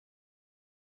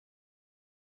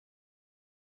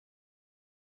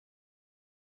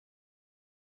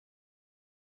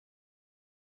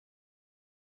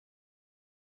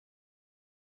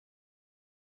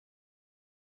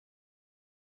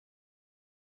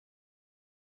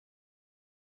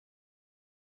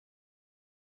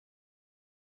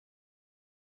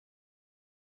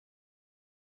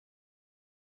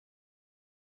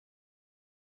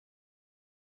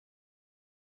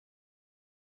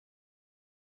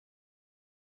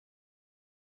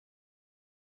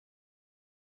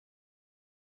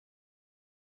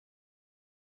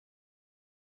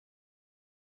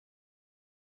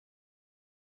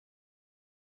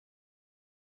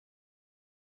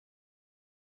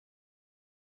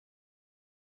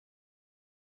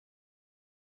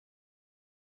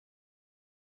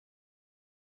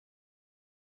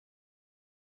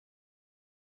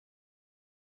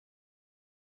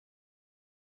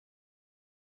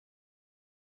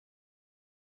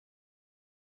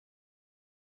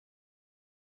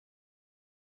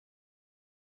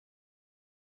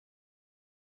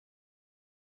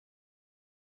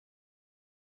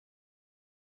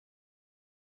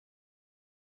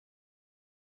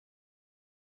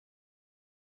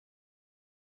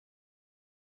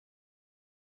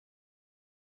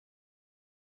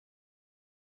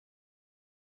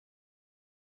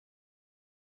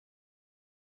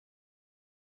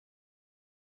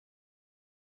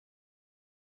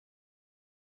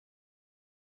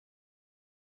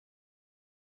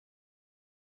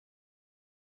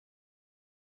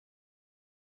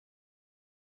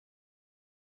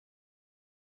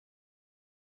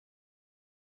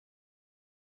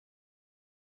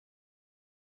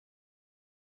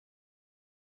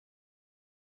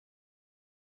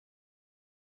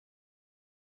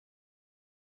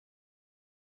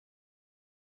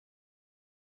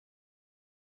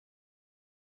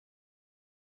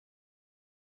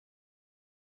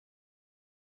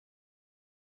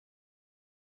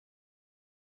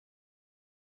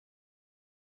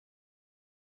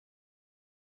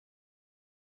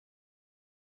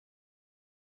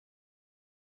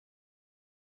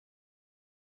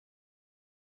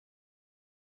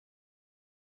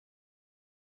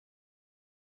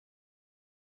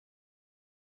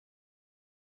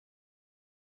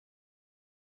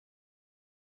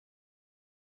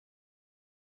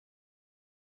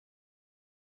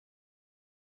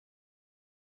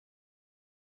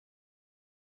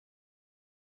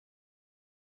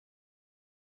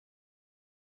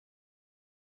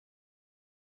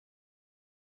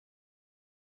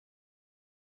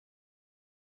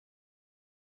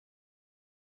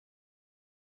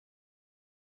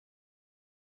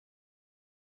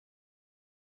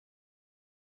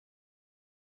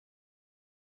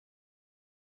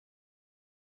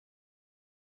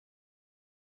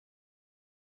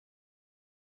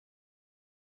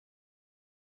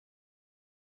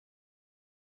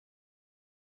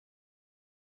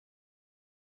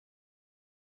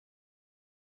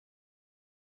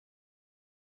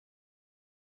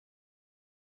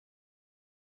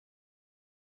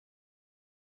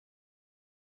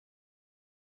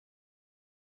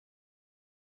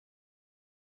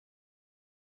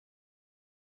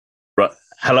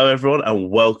Hello, everyone, and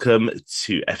welcome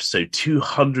to episode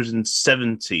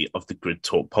 270 of the Grid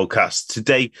Talk podcast.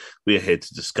 Today, we are here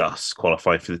to discuss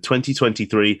qualifying for the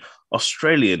 2023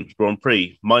 Australian Grand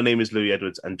Prix. My name is Louis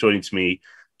Edwards, and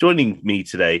joining me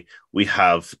today, we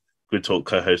have Grid Talk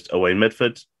co-host Owain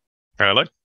Medford. Hello.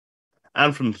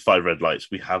 And from Five Red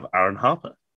Lights, we have Aaron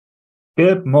Harper.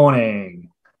 Good morning.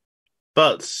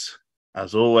 But,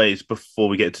 as always, before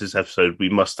we get to this episode, we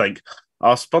must thank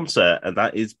our sponsor, and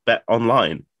that is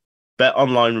BetOnline.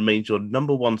 BetOnline remains your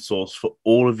number one source for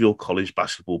all of your college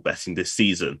basketball betting this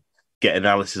season. Get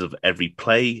analysis of every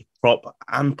play, prop,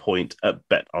 and point at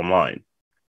BetOnline.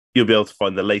 You'll be able to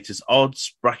find the latest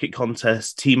odds, bracket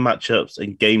contests, team matchups,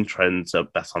 and game trends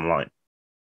at BetOnline.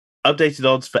 Updated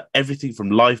odds for everything from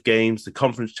live games, the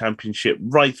conference championship,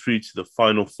 right through to the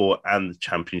Final Four and the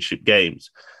championship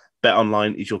games.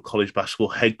 BetOnline is your college basketball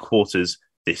headquarters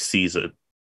this season.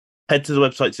 Head to the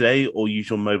website today or use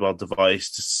your mobile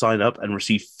device to sign up and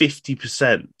receive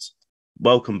 50%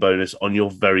 welcome bonus on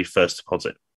your very first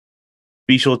deposit.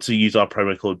 Be sure to use our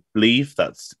promo code BLEAV,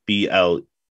 that's BLEAV,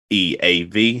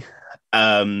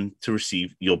 to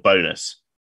receive your bonus.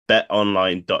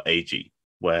 BetOnline.ag,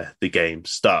 where the game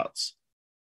starts.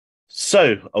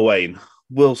 So, Owain,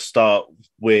 we'll start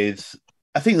with,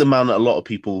 I think, the man that a lot of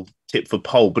people tipped for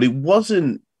pole, but it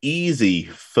wasn't easy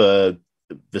for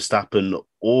Verstappen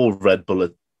or Red Bull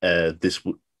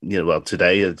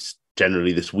today. It's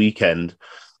generally this weekend,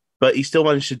 but he still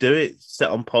managed to do it, set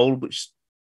on pole, which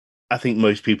I think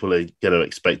most people are going to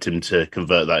expect him to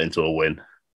convert that into a win.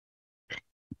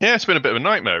 Yeah, it's been a bit of a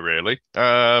nightmare, really.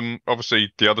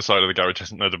 Obviously, the other side of the garage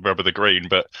hasn't had the rub of the green,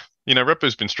 but, Red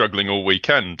Bull's been struggling all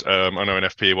weekend. I know in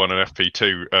FP1 and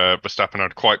FP2, Verstappen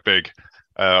had quite big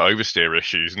oversteer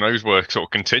issues, and those were sort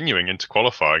of continuing into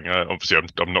qualifying. Obviously,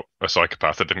 I'm not a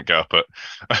psychopath. I didn't get up at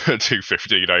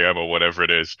 2:15 a.m. or whatever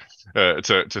it is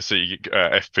to see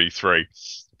FP3.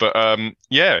 But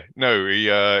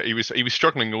he was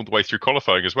struggling all the way through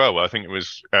qualifying as well. I think it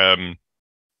was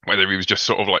whether he was just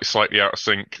sort of like slightly out of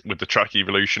sync with the track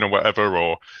evolution or whatever,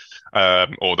 or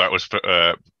that was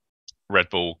Red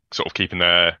Bull sort of keeping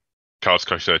their cards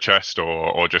close to their chest,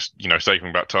 or just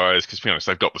saving back tyres, because to be honest,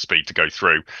 they've got the speed to go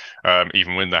through,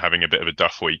 even when they're having a bit of a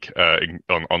duff week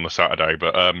on the Saturday.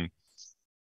 But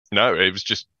no, it was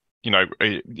just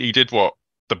he did what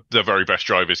the very best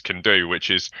drivers can do,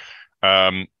 which is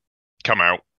come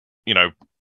out,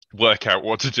 work out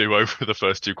what to do over the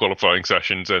first two qualifying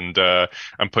sessions and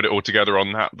put it all together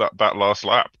on that last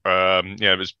lap.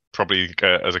 It was probably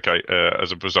as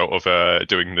a result of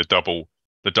doing the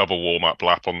double warm-up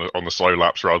lap on the slow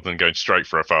laps rather than going straight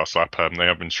for a fast lap. They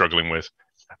have been struggling with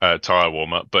tyre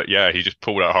warm-up, but yeah, he just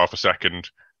pulled out half a second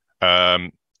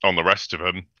on the rest of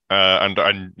them, and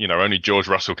only George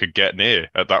Russell could get near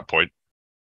at that point.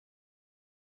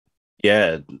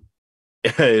 Yeah,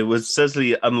 it was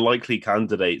certainly unlikely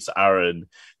candidates, Aaron,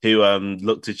 who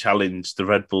looked to challenge the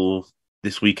Red Bull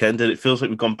this weekend, and it feels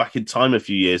like we've gone back in time a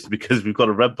few years because we've got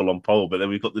a Red Bull on pole, but then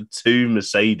we've got the two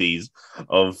Mercedes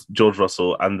of George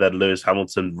Russell and then Lewis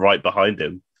Hamilton right behind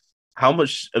him. How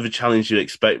much of a challenge do you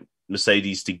expect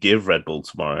Mercedes to give Red Bull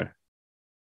tomorrow?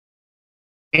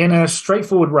 In a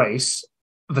straightforward race,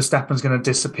 Verstappen's going to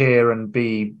disappear and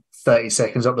be 30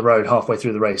 seconds up the road halfway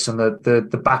through the race, and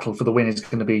the battle for the win is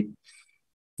going to be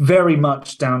very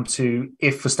much down to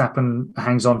if Verstappen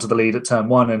hangs on to the lead at turn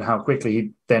one and how quickly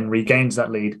he then regains that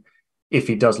lead if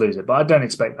he does lose it. But I don't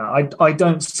expect that. I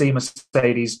don't see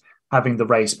Mercedes having the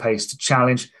race pace to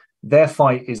challenge. Their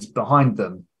fight is behind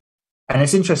them. And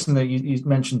it's interesting that you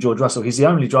mentioned George Russell. He's the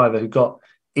only driver who got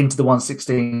into the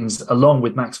 116s along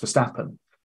with Max Verstappen.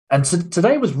 And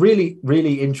today was really,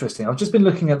 really interesting. I've just been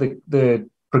looking at the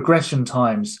progression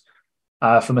times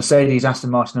for Mercedes, Aston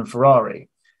Martin and Ferrari.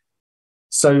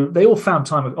 So they all found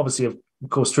time, obviously, of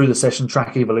course, through the session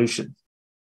track evolution.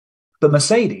 But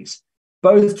Mercedes,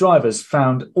 both drivers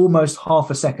found almost half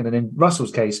a second, and in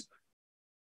Russell's case,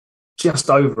 just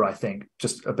over, I think,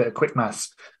 just a bit of quick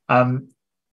maths.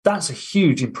 That's a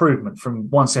huge improvement from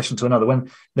one session to another when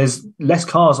there's less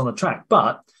cars on the track.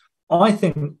 But I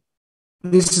think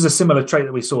this is a similar trait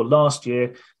that we saw last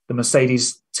year. The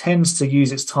Mercedes tends to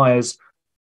use its tyres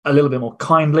a little bit more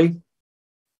kindly.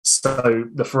 So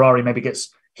the Ferrari maybe gets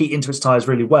heat into its tyres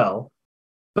really well,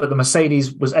 but the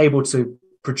Mercedes was able to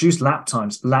produce lap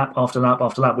times, lap after lap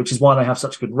after lap, which is why they have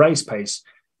such good race pace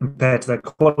compared to their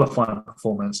qualifying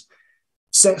performance.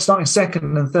 Starting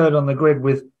second and third on the grid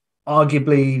with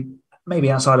arguably,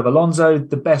 maybe outside of Alonso,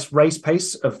 the best race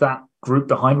pace of that group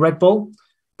behind Red Bull.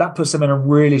 That puts them in a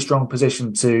really strong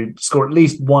position to score at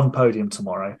least one podium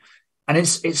tomorrow. And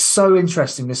it's so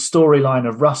interesting, this storyline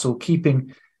of Russell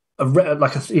keeping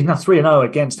he's now 3-0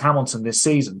 against Hamilton this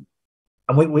season.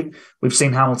 And we've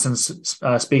seen Hamilton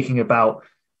speaking about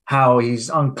how he's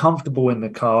uncomfortable in the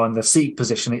car and the seat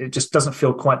position. It just doesn't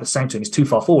feel quite the same to him. He's too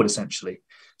far forward, essentially.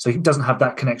 So he doesn't have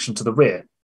that connection to the rear.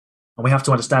 And we have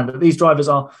to understand that these drivers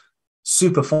are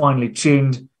super finely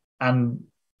tuned and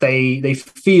they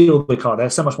feel the car. They're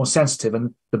so much more sensitive.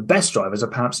 And the best drivers are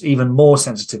perhaps even more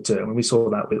sensitive to it. And we saw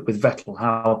that with Vettel,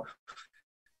 how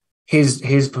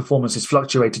his performance is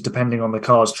fluctuated depending on the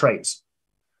car's traits.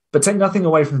 But take nothing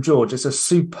away from George. It's a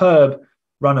superb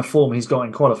run of form he's got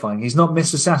in qualifying. He's not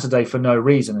missed a Saturday for no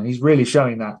reason. And he's really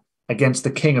showing that against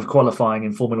the king of qualifying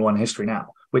in Formula One history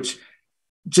now, which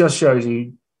just shows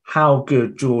you how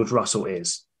good George Russell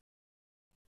is.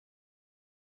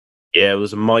 Yeah, it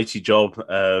was a mighty job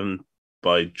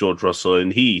by George Russell.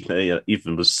 And he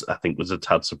even was a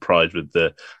tad surprised with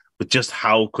just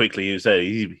how quickly he was there.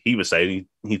 He was saying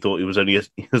he thought he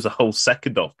was a whole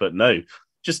second off, but no.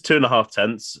 Just 2.5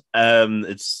 tenths.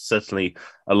 It's certainly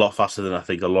a lot faster than I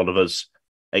think a lot of us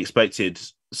expected.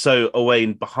 So,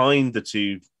 Owain, behind the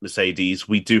two Mercedes,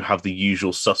 we do have the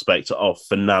usual suspect of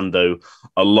Fernando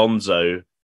Alonso.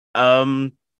 I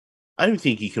don't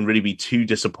think he can really be too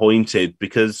disappointed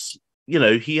because,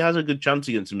 he has a good chance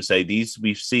against the Mercedes.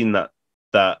 We've seen that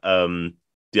the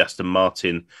Aston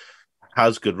Martin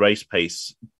has good race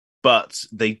pace, but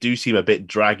they do seem a bit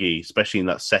draggy, especially in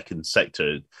that second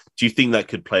sector. Do you think that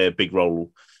could play a big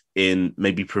role in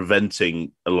maybe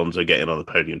preventing Alonso getting on the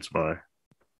podium tomorrow?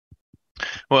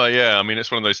 Well, yeah, I mean,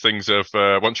 it's one of those things of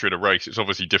once you're in a race, it's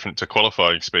obviously different to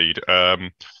qualifying speed.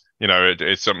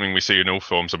 It's something we see in all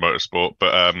forms of motorsport,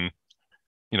 but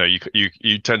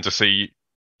you tend to see,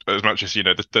 as much as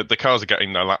the cars are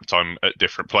getting their lap time at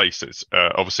different places.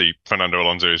 Obviously, Fernando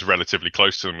Alonso is relatively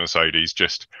close to the Mercedes,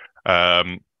 just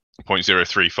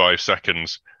 0.035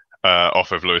 seconds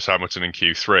off of Lewis Hamilton in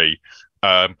Q3,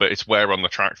 but it's where on the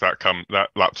track that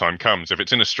lap time comes. If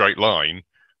it's in a straight line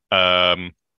for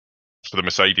the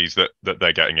Mercedes that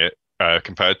they're getting it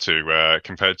compared to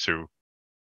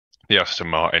the Aston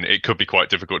Martin, it could be quite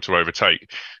difficult to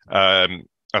overtake.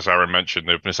 As Aaron mentioned,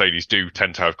 the Mercedes do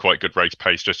tend to have quite good race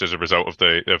pace just as a result of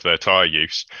their tyre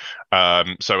use.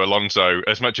 So Alonso,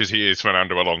 as much as he is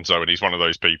Fernando Alonso, and he's one of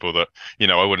those people that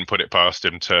I wouldn't put it past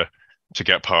him to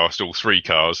get past all three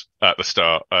cars at the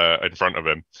start in front of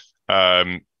him.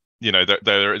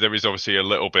 There is obviously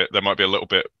there might be a little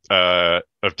bit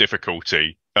of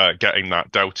difficulty getting that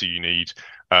delta you need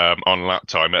on lap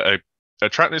time at a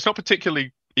track that's not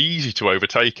particularly easy to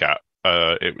overtake at.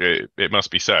 It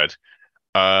must be said.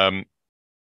 So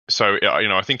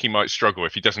I think he might struggle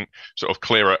if he doesn't sort of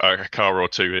clear a car or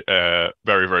two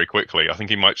very, very quickly. I think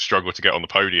he might struggle to get on the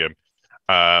podium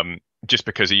just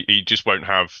because he just won't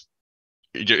have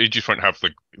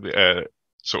the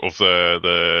sort of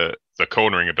the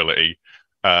cornering ability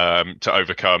to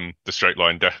overcome the straight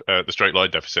line deficit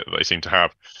that they seem to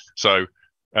have. So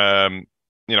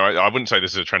I wouldn't say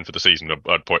this is a trend for the season.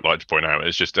 I'd like to point out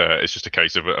it's just a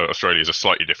case of Australia is a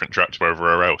slightly different track to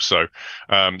everywhere else. So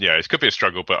it could be a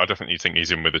struggle, but I definitely think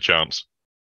he's in with a chance.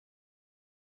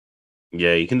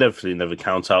 Yeah, you can definitely never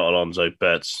count out Alonso,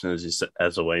 but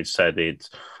as Owain said, it's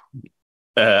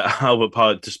Albert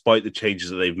Park, despite the changes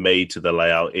that they've made to the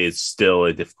layout, is still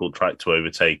a difficult track to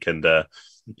overtake, and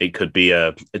it could be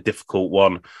a difficult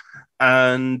one.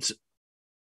 And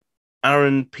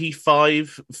Aaron,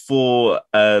 P5 for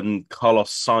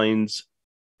Carlos Sainz.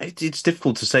 It's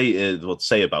difficult to say what to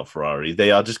say about Ferrari.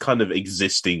 They are just kind of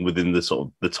existing within the sort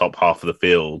of the top half of the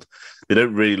field. They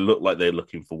don't really look like they're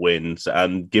looking for wins.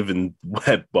 And given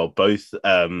where both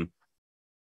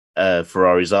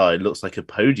Ferraris are, it looks like a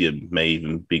podium may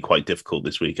even be quite difficult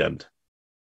this weekend.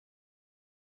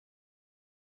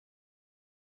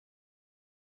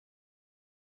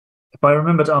 If I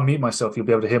remember to unmute myself, you'll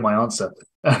be able to hear my answer.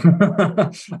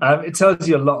 It tells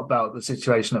you a lot about the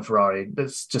situation at Ferrari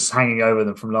that's just hanging over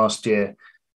them from last year,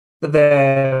 that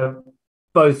they're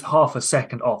both half a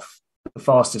second off the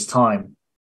fastest time.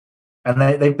 And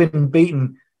they've been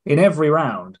beaten in every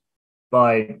round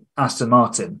by Aston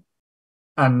Martin.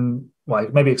 And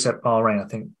maybe except Bahrain, I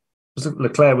think.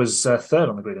 Leclerc was third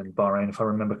on the grid in Bahrain, if I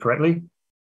remember correctly.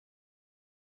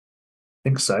 I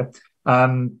think so.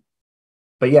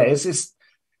 But yeah,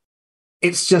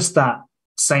 it's just that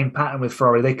same pattern with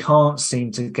Ferrari. They can't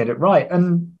seem to get it right.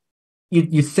 And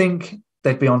you think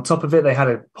they'd be on top of it. They had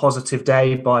a positive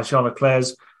day by Charles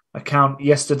Leclerc's account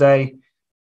yesterday.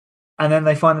 And then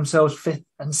they find themselves 5th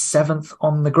and 7th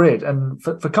on the grid. And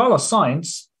for Carlos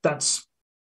Sainz, that's,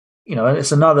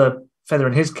 it's another feather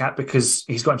in his cap because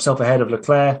he's got himself ahead of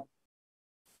Leclerc.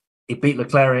 He beat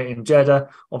Leclerc in Jeddah,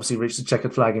 obviously reached the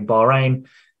checkered flag in Bahrain.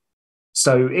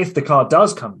 So if the car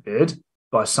does come good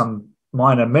by some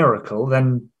minor miracle,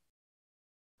 then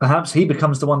perhaps he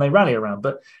becomes the one they rally around.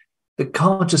 But the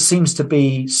car just seems to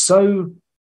be so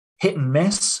hit and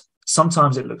miss.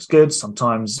 Sometimes it looks good,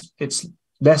 sometimes it's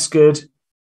less good.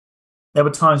 There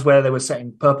were times where they were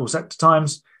setting purple sector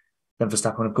times. Then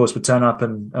Verstappen, of course, would turn up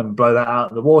and blow that out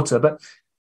of the water. But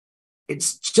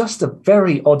it's just a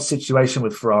very odd situation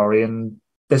with Ferrari. And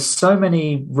there's so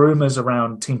many rumours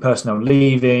around team personnel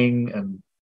leaving. And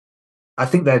I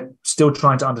think they're still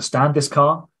trying to understand this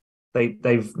car.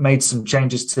 They've made some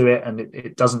changes to it, and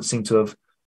it doesn't seem to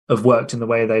have worked in the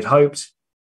way they'd hoped.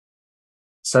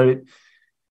 So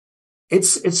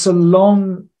it's a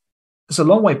long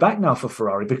way back now for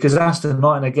Ferrari, because Aston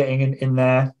Martin are getting in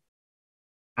there.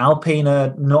 Alpine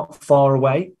are not far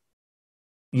away.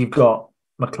 You've got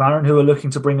McLaren who are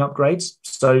looking to bring upgrades.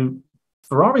 So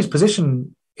Ferrari's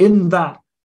position in that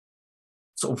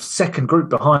sort of second group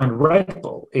behind Red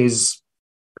Bull is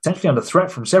potentially under threat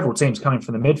from several teams coming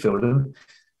from the midfield.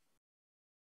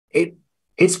 And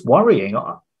it's worrying.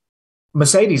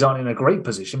 Mercedes aren't in a great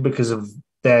position because of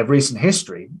their recent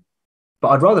history, but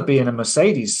I'd rather be in a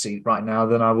Mercedes seat right now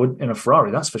than I would in a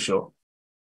Ferrari, that's for sure.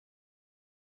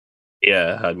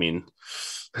 Yeah, I mean,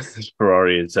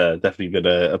 Ferrari has definitely been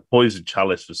a poison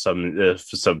chalice for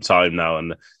some time now,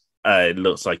 and it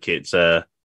looks like it's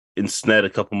ensnared a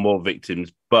couple more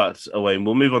victims. But Owain,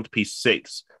 we'll move on to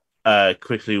P6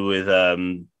 quickly with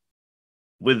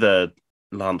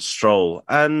Lance Stroll,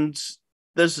 and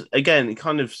there's again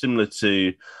kind of similar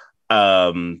to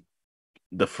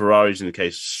the Ferraris in the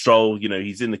case. Stroll,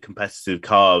 he's in the competitive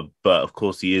car, but of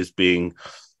course he is being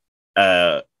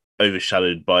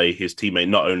overshadowed by his teammate,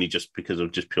 not only just because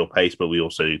of just pure pace, but we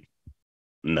also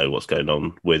know what's going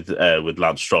on with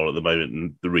Lance Stroll at the moment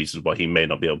and the reasons why he may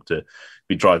not be able to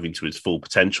be driving to his full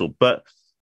potential. But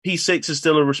P6 is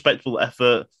still a respectable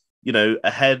effort,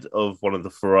 ahead of one of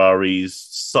the Ferraris,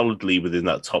 solidly within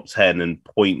that top 10, and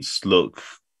points look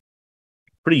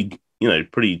pretty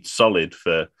solid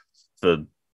for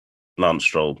Lance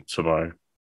Stroll tomorrow.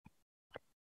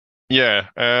 Yeah,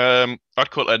 I'd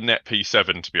call it a net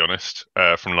P7, to be honest,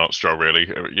 from Lance Stroll, really.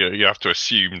 You have to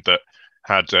assume that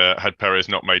had Perez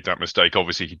not made that mistake,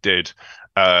 obviously he did,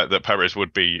 that Perez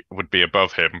would be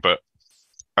above him. But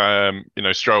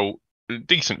Stroll,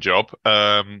 decent job.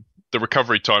 The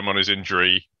recovery time on his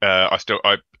injury, I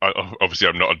obviously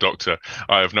I'm not a doctor.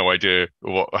 I have no idea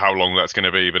how long that's going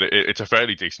to be, but it's a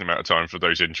fairly decent amount of time for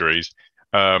those injuries.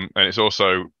 And it's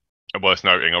also worth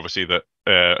noting, obviously, that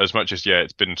as much as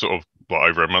it's been sort of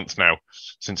over a month now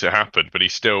since it happened, but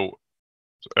he's still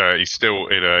in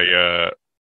a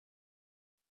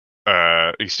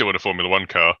Formula One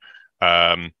car.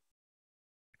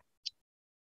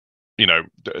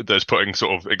 There's putting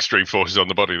sort of extreme forces on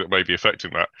the body that may be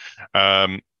affecting that.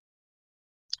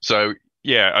 So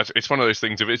yeah, it's one of those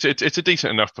things. It's a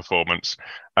decent enough performance,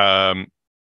 but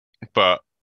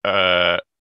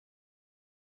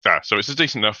so it's a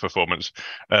decent enough performance,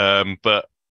 but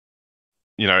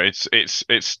it's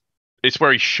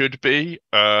where he should be.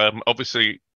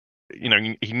 Obviously,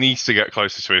 he needs to get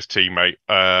closer to his teammate.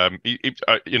 I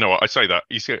say that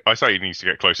I say he needs to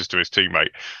get closest to his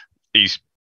teammate. He's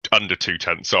under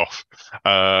 0.2 off.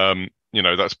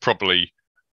 That's probably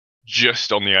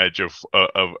just on the edge of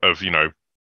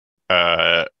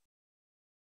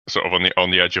sort of on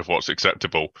the edge of what's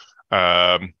acceptable.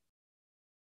 But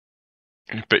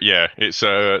yeah, it's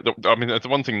the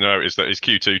one thing to note is that his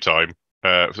Q2 time,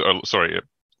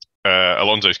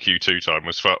 Alonso's Q2 time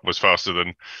was faster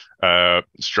than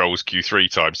Stroll's Q3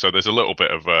 time. So there's a little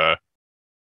bit of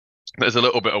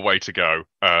way to go.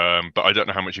 But I don't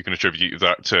know how much you can attribute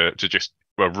that to just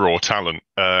raw talent.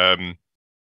 I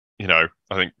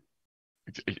think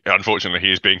unfortunately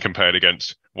he is being compared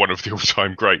against one of the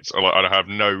all-time greats. I have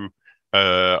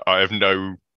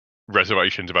no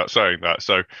reservations about saying that.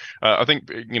 So I think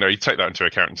you take that into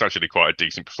account. It's actually quite a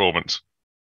decent performance.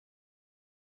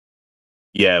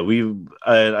 Yeah,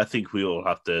 I think we all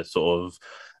have to sort of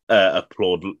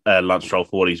applaud Lance Stroll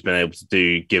for what he's been able to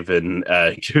do given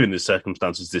the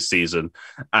circumstances this season.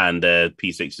 And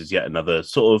P6 is yet another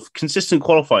sort of consistent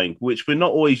qualifying, which we're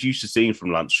not always used to seeing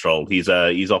from Lance Stroll. He's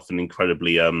often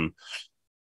incredibly a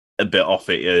bit off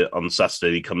it on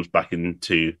Saturday. He comes back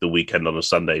into the weekend on a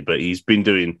Sunday, but he's been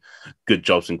doing good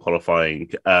jobs in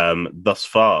qualifying thus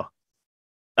far.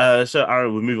 So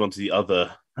Aaron, we'll move on to the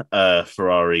other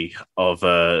Ferrari of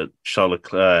Charles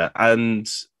Leclerc, and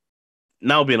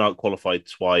now being out qualified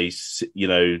twice,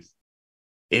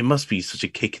 it must be such a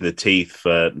kick in the teeth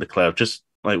for Leclerc, just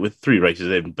like with 3 races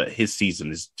in, but his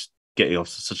season is just getting off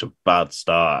to such a bad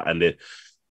start, and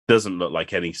doesn't look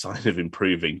like any sign of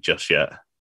improving just yet.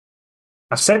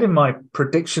 I said in my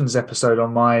predictions episode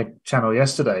on my channel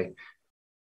yesterday,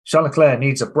 Charles Leclerc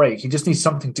needs a break. He just needs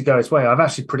something to go his way. I've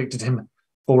actually predicted him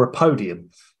for a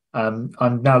podium.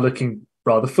 I'm now looking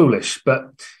rather foolish.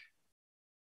 But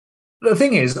the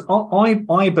thing is,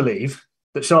 I believe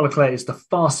that Charles Leclerc is the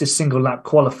fastest single lap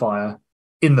qualifier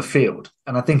in the field.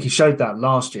 And I think he showed that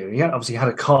last year. He obviously had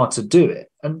a car to do it.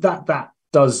 And that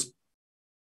does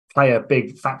play a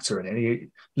big factor in it. You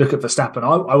look at Verstappen.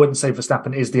 I wouldn't say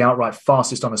Verstappen is the outright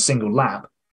fastest on a single lap,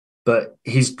 but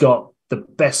he's got the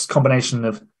best combination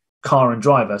of car and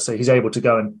driver, so he's able to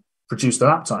go and produce the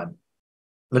lap time.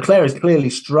 Leclerc is clearly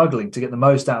struggling to get the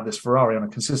most out of this Ferrari on a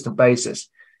consistent basis.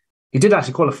 He did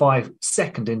actually qualify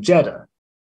second in Jeddah,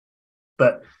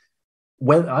 but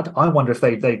I wonder if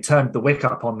they turned the wick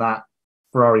up on that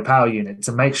Ferrari power unit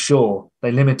to make sure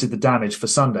they limited the damage for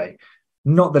Sunday.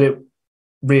 Not that it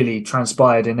really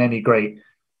transpired in any great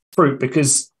fruit,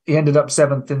 because he ended up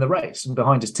 7th in the race and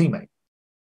behind his teammate.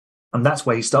 And that's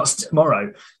where he starts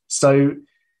tomorrow. So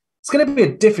it's going to be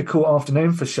a difficult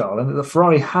afternoon for Charles, and the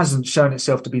Ferrari hasn't shown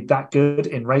itself to be that good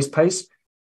in race pace.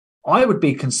 I would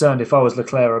be concerned if I was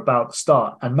Leclerc about the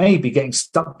start and maybe getting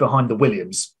stuck behind the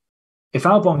Williams. If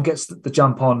Albon gets the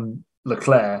jump on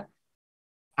Leclerc,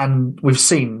 and we've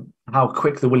seen how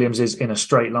quick the Williams is in a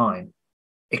straight line,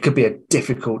 it could be a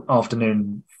difficult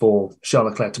afternoon for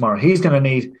Charles Leclerc tomorrow. He's going to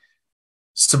need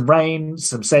some rain,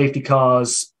 some safety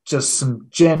cars, just some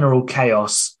general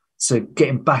chaos to get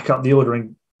him back up the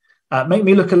ordering. Make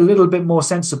me look a little bit more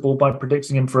sensible by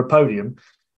predicting him for a podium.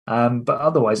 But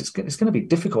otherwise, it's going to be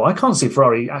difficult. I can't see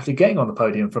Ferrari actually getting on the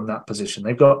podium from that position.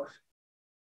 They've got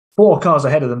 4 cars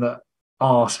ahead of them that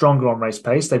are stronger on race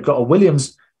pace. They've got a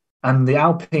Williams and the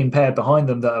Alpine pair behind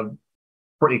them that are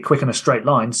pretty quick in a straight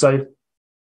line. So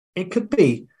it could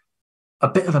be a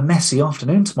bit of a messy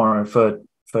afternoon tomorrow or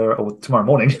tomorrow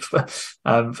morning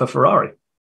for Ferrari.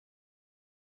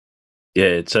 Yeah,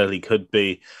 it certainly could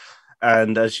be.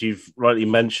 And as you've rightly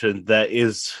mentioned, there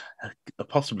is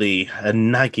possibly a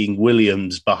nagging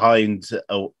Williams behind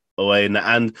Owain.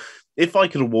 And if I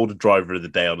could award a driver of the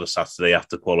day on a Saturday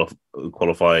after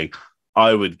qualifying,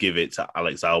 I would give it to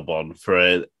Alex Albon for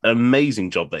an amazing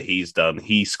job that he's done.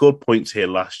 He scored points here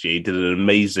last year. He did an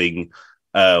amazing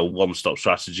one-stop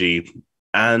strategy.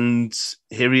 And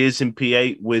here he is in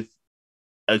P8 with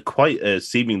quite a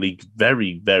seemingly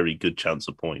very, very good chance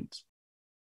of points.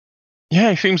 Yeah,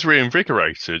 he seems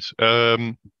reinvigorated.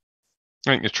 I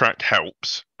think the track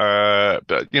helps. But,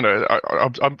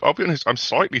 I'll be honest, I'm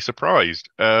slightly surprised.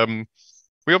 We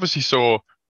obviously saw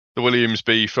the Williams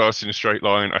be first in a straight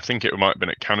line. I think it might have been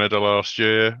at Canada last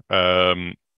year,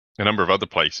 a number of other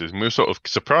places. And we were sort of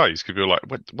surprised because we were like,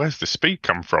 where's the speed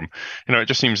come from? It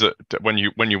just seems that when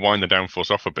you wind the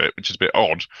downforce off a bit, which is a bit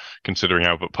odd considering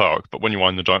Albert Park, but when you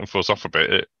wind the downforce off a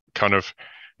bit,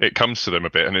 it comes to them a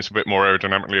bit, and it's a bit more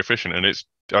aerodynamically efficient. And it's,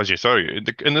 as you say,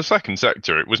 in the second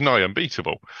sector, it was nigh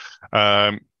unbeatable.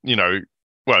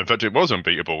 Well, in fact, it was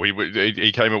unbeatable.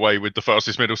 He came away with the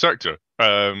fastest middle sector. We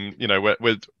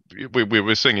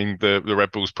were singing the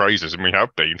Red Bull's praises, and we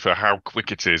have been, for how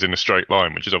quick it is in a straight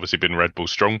line, which has obviously been Red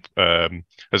Bull's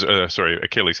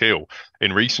Achilles heel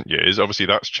in recent years. Obviously,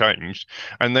 that's changed.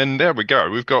 And then there we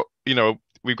go. We've got the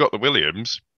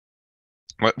Williams.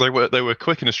 They were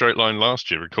quick in a straight line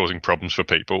last year, causing problems for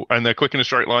people, and they're quick in a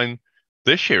straight line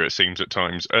this year, it seems, at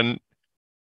times. And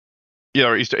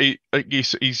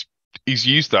he's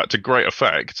used that to great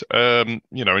effect. And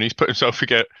he's put himself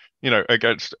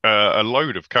against a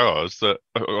load of cars that,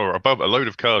 or above a load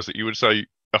of cars that you would say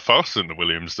are faster than the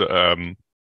Williams, that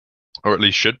or at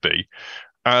least should be.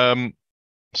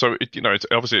 So it's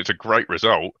obviously it's a great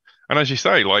result. And as you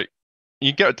say,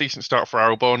 you get a decent start for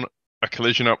Albon, a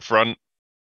collision up front.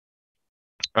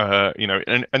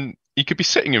 And he could be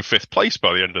sitting in 5th place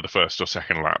by the end of the first or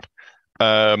second lap.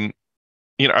 And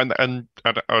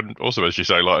also, as you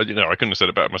say, I couldn't have said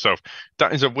it better myself.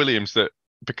 That is a Williams that,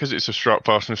 because it's a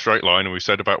fast and straight line, and we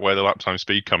said about where the lap time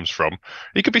speed comes from,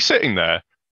 he could be sitting there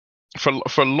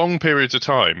for long periods of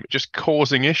time, just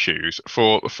causing issues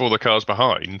for the cars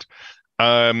behind.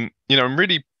 And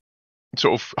really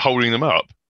sort of holding them up.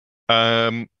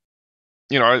 I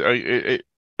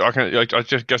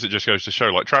just guess it just goes to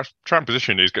show, track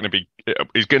position is going to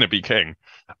be king,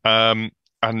 and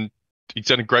he's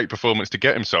done a great performance to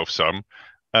get himself some,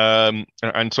 and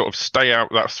sort of stay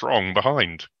out that throng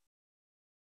behind.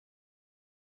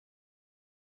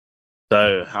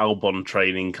 So Albon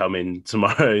training coming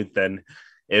tomorrow, then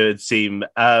it would seem.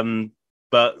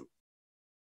 But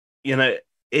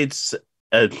it's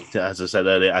as I said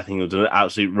earlier, I think it was an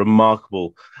absolutely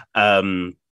remarkable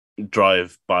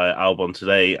drive by Albon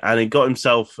today, and he got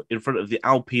himself in front of the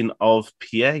Alpine of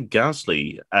Pierre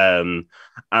Gasly.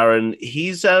 Aaron,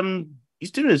 he's doing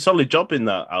a solid job in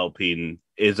that Alpine.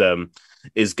 Is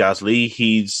Gasly?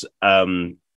 He's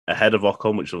ahead of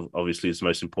Ocon, which obviously is the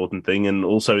most important thing, and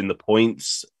also in the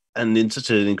points and in such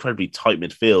an incredibly tight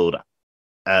midfield.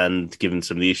 And given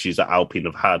some of the issues that Alpine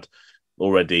have had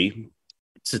already,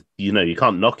 you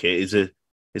can't knock it.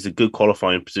 Is a good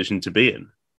qualifying position to be in.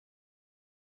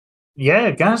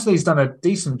 Yeah, Gasly's done a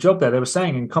decent job there. They were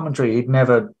saying in commentary he'd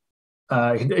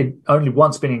only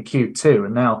once been in Q2,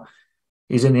 and now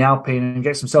he's in the Alpine and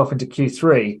gets himself into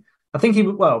Q3. I think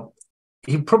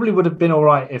he probably would have been all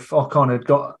right if Ocon had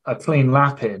got a clean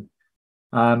lap in.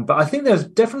 But I think there's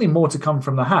definitely more to come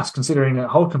from the Haas, considering that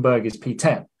Hülkenberg is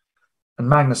P10 and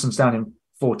Magnussen's down in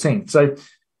 14th. So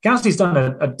Gasly's done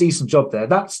a decent job there.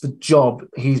 That's the job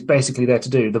he's basically there to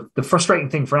do. The frustrating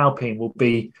thing for Alpine will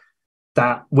be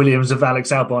that Williams of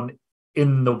Alex Albon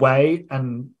in the way,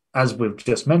 and as we've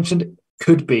just mentioned,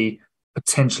 could be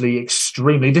potentially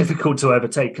extremely difficult to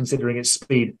overtake considering its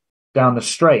speed down the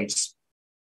straights.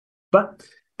 But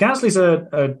Gasly's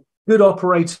a good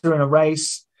operator in a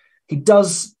race. He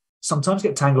does sometimes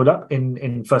get tangled up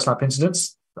in first lap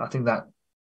incidents. I think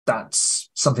that's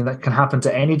something that can happen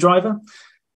to any driver,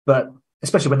 but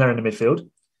especially when they're in the midfield.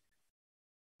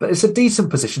 But it's a decent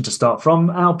position to start from.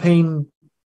 Alpine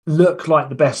look like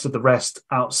the best of the rest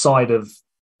outside of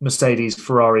Mercedes,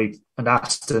 Ferrari, and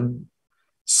Aston.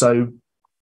 So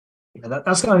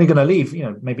that's only going to leave,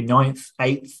 maybe 9th,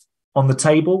 8th on the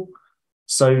table.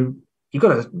 So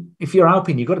if you're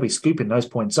Alpine, you've got to be scooping those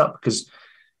points up, because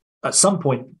at some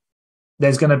point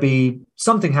there's going to be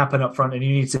something happen up front and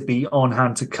you need to be on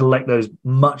hand to collect those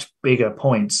much bigger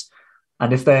points.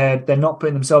 And if they're not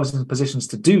putting themselves in positions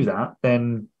to do that,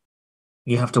 then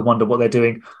you have to wonder what they're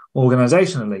doing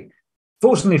organisationally.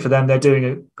 Fortunately for them, they're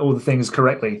doing all the things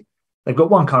correctly. They've got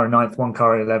one car in 9th, one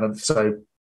car in 11th. So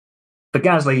for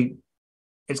Gasly,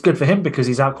 it's good for him because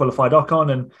he's out-qualified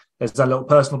Ocon and there's that little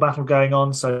personal battle going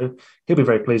on. So he'll be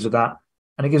very pleased with that.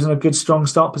 And it gives him a good, strong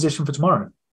start position for tomorrow.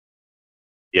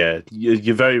 Yeah,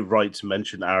 you're very right to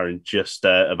mention, Aaron, just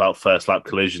about first lap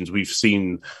collisions. We've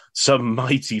seen some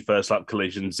mighty first lap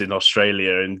collisions in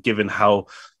Australia, and given how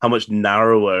much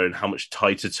narrower and how much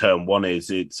tighter turn one is,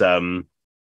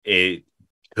 it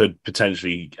could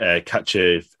potentially catch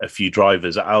a few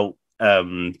drivers out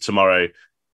tomorrow,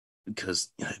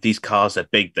 because these cars are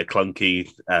big, they're clunky,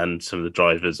 and some of the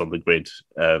drivers on the grid,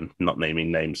 not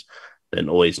naming names, don't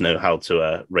always know how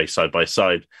to race side by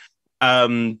side.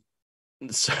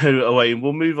 So, Owain,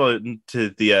 we'll move on to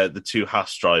the two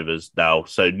Haas drivers now.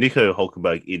 So, Nico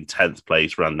Hülkenberg in 10th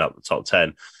place, rounding out the top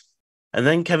 10. And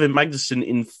then Kevin Magnussen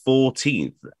in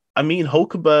 14th. I mean,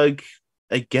 Hülkenberg,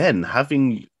 again,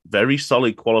 having very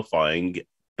solid qualifying,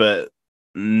 but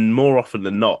more often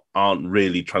than not, aren't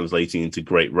really translating into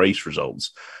great race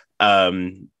results.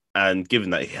 And given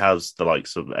that he has the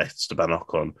likes of Esteban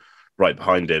Ocon right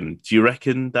behind him, do you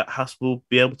reckon that Haas will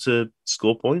be able to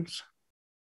score points?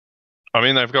 I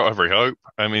mean, they've got every hope.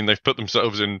 I mean, they've put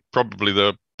themselves in probably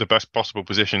the best possible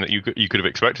position that you could have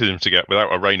expected them to get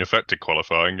without a rain-affected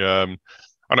qualifying. I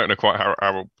don't know quite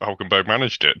how Hülkenberg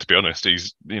managed it, to be honest.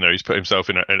 He's put himself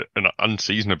in an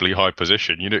unseasonably high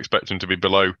position. You'd expect him to be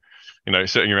below,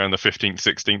 sitting around the 15th,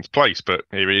 16th place, but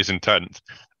here he is in 10th.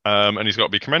 And he's got to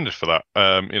be commended for that.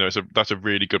 That's a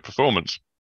really good performance.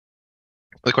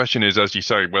 The question is, as you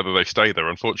say, whether they stay there.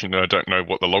 Unfortunately, I don't know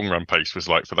what the long run pace was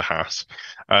like for the Haas.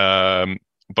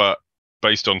 But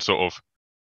based on sort of,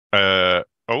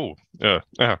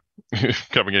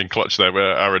 coming in clutch there,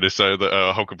 where Aaron is saying that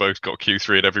Hülkenberg's got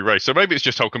Q3 at every race. So maybe it's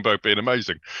just Hülkenberg being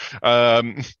amazing.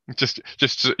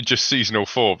 Just seasonal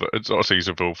form. It's not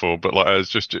seasonal form, but like it's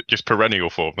just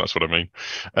perennial form. That's what I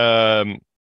mean.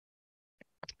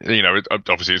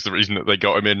 Obviously it's the reason that they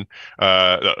got him in.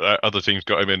 That other teams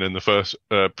got him in the first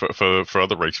for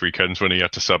other race weekends when he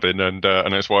had to sub in, and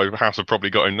that's why Haas have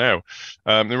probably got him now.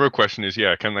 The real question is,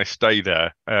 can they stay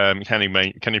there?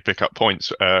 Can he pick up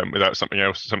points without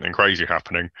something crazy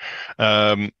happening?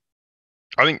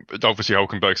 I think obviously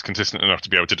Hülkenberg's consistent enough to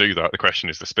be able to do that. The question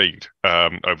is the speed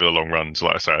over the long runs.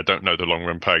 Like I say, I don't know the long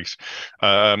run pace.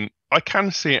 I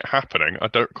can see it happening. I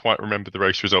don't quite remember the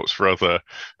race results for the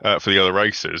other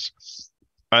races.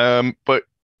 But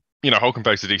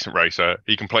Hülkenberg's a decent racer.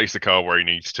 He can place the car where he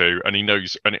needs to, and he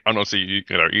knows. And honestly,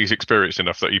 he's experienced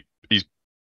enough that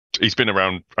he's been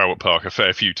around Albert Park a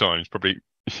fair few times, probably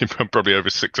over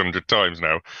 600 times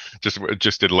now.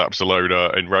 Just did laps alone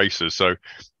in races, so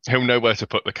he'll know where to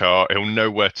put the car. He'll know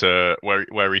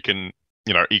where he can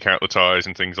eke out the tyres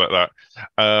and things like that.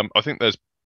 I think there's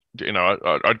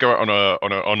I'd go out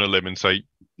on a limb and say,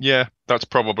 yeah, that's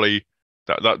probably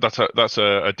that's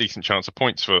a decent chance of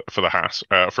points for the Haas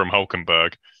from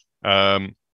Hulkenberg. Yeah,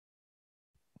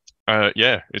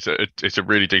 it's a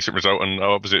really decent result, and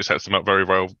obviously it sets them up very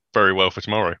well for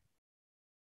tomorrow.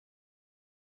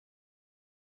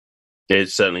 It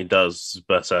certainly does,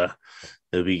 but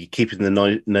it'll be keeping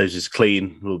the noses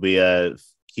clean will be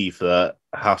key for that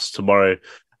house tomorrow.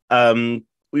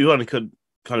 We only could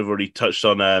kind of already touched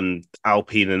on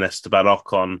Alpine and Esteban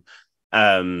Ocon.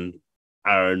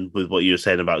 Aaron, with what you were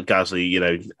saying about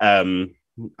Gasly,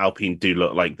 Alpine do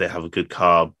look like they have a good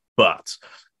car, but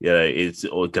it's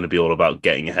going to be all about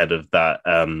getting ahead of that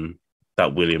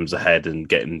Williams ahead and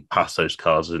getting past those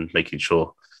cars and making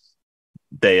sure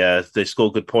they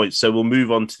score good points. So we'll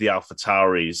move on to the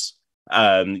AlphaTauris.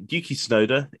 Yuki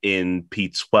Tsunoda in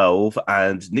P12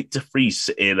 and Nick de Vries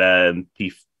in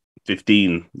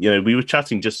P15. We were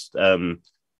chatting just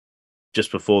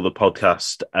before the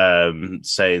podcast,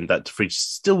 saying that de Vries is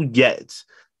still yet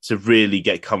to really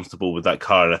get comfortable with that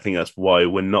car, and I think that's why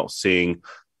we're not seeing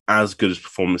as good as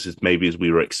performances maybe as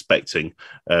we were expecting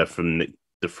from Nick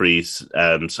de Vries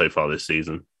so far this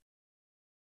season.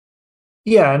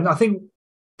 Yeah, and I think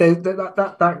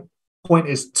that point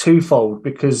is twofold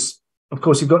because, of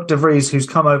course, you've got de Vries, who's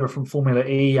come over from Formula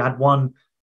E, had one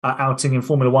outing in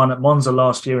Formula One at Monza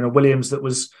last year in a Williams that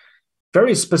was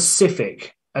very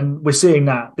specific, and we're seeing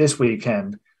that this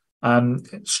weekend,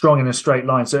 strong in a straight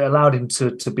line. So it allowed him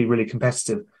to be really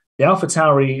competitive. The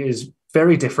AlphaTauri is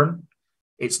very different.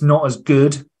 It's not as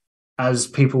good as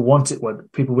people want it,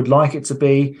 what people would like it to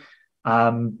be.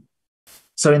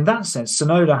 So in that sense,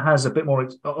 Tsunoda has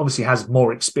obviously has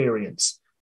more experience.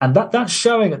 And that's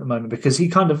showing at the moment because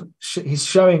he's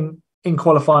showing in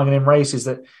qualifying and in races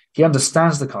that he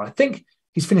understands the car. I think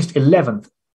he's finished 11th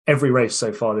every race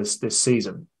so far this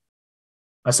season.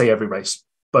 I say every race,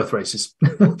 both races.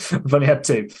 I've only had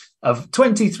 2 of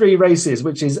 23 races,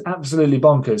 which is absolutely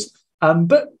bonkers.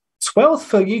 But 12th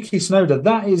for Yuki Tsunoda,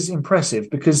 that is impressive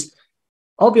because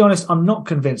I'll be honest, I'm not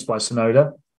convinced by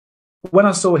Tsunoda. When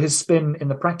I saw his spin in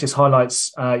the practice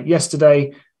highlights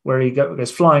yesterday, where he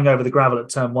goes flying over the gravel at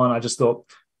turn 1, I just thought,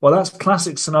 well, that's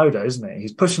classic Tsunoda, isn't it?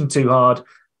 He's pushing too hard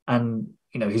and,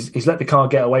 he's let the car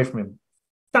get away from him.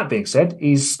 That being said,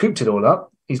 he's scooped it all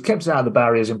up. He's kept it out of the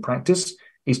barriers in practice.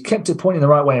 He's kept it pointing the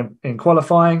right way in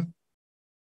qualifying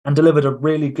and delivered a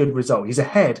really good result. He's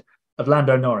ahead of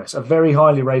Lando Norris, a very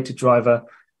highly rated driver.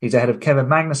 He's ahead of Kevin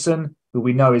Magnussen, who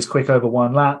we know is quick over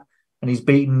one lap, and he's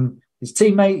beaten his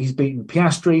teammate, he's beaten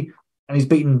Piastri, and he's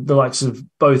beaten the likes of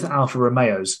both Alfa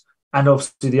Romeos and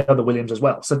obviously the other Williams as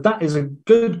well. So that is a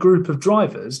good group of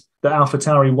drivers that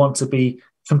AlphaTauri want to be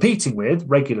competing with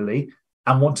regularly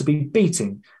and want to be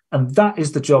beating. And that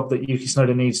is the job that Yuki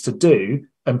Tsunoda needs to do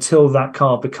until that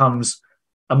car becomes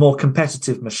a more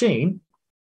competitive machine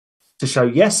to show,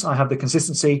 yes, I have the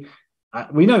consistency.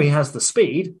 We know he has the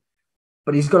speed,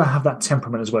 but he's got to have that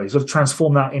temperament as well. He's got to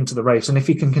transform that into the race. And if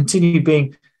he can continue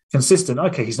being consistent,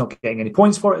 okay, he's not getting any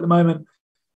points for it at the moment,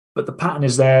 but the pattern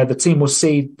is there. The team will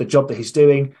see the job that he's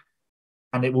doing,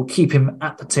 and it will keep him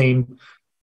at the team.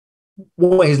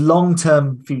 What his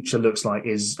long-term future looks like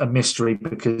is a mystery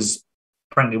because,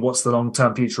 frankly, what's the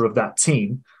long-term future of that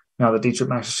team now that Dietrich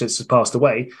Mateschitz has passed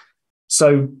away?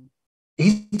 So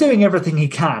he's doing everything he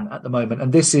can at the moment,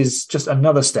 and this is just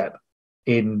another step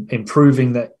in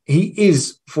proving that he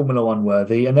is Formula One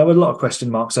worthy. And there were a lot of question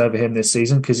marks over him this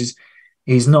season because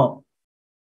he's not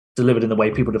delivered in the way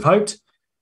people would have hoped.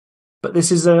 But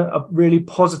this is a really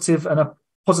positive and a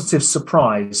positive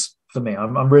surprise for me.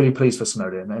 I'm really pleased for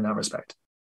Tsunoda in that respect.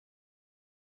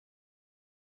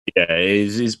 Yeah,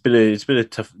 it's been a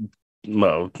tough,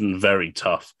 well, very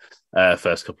tough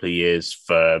first couple of years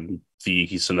for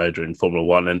Yuki Tsunoda in Formula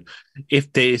One. And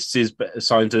if this is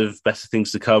signs of better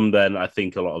things to come, then I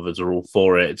think a lot of us are all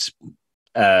for it.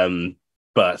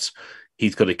 But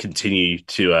he's got to continue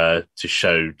to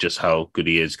show just how good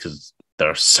he is because there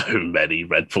are so many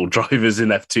Red Bull drivers in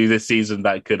F2 this season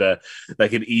that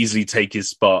could easily take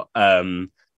his spot.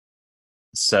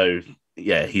 So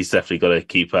yeah, he's definitely got to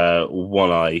keep one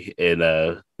eye in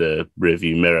the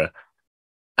rearview mirror.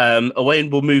 Owain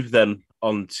will move then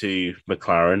on to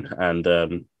McLaren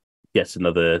and yet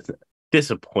another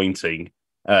disappointing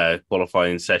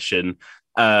qualifying session.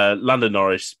 Lando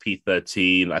Norris,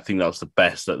 P13. I think that was the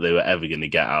best that they were ever going to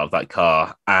get out of that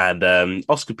car. And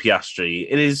Oscar Piastri,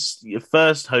 it is your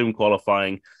first home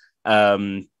qualifying,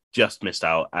 just missed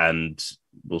out and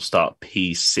will start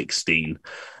P16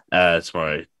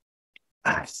 tomorrow.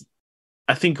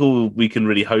 I think all we can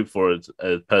really hope for,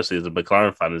 personally as a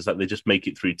McLaren fan, is that they just make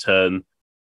it through turn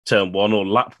turn one or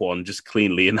lap one just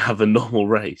cleanly and have a normal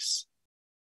race.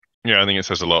 Yeah, I think it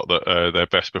says a lot that their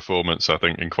best performance, I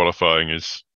think, in qualifying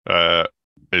is a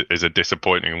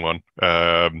disappointing one,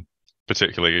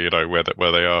 particularly where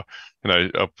they are.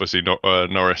 Obviously not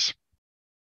Norris.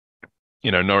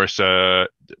 Norris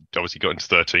obviously got into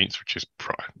 13th, which is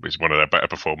one of their better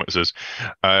performances.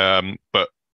 But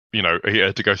he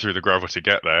had to go through the gravel to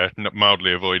get there,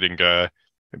 mildly avoiding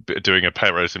doing a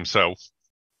Perez himself.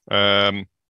 And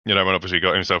obviously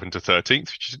got himself into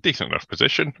 13th, which is a decent enough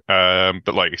position.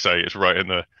 But like you say, it's right in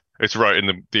the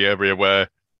area where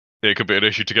it could be an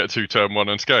issue to get to turn one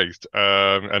unscathed.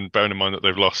 And bearing in mind that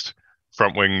they've lost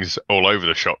front wings all over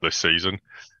the shop this season.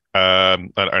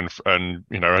 And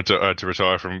had to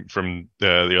retire from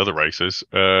the other races.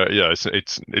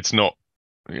 It's not,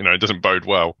 it doesn't bode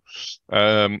well.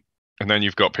 And then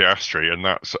you've got Piastri, and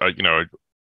that's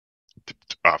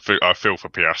I feel for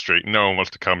Piastri. No one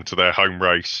wants to come to their home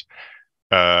race.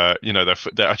 They're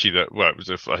actually I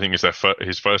think it's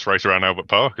his first race around Albert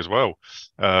Park as well.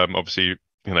 Obviously,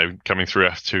 coming through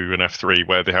F2 and F3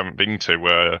 where they haven't been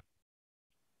to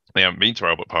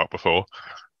Albert Park before.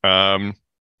 And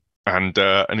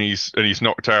he's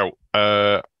knocked out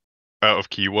of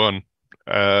Q1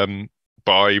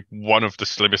 by one of the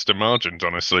slimmest of margins,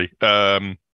 honestly.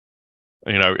 I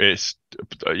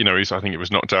think it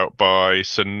was knocked out by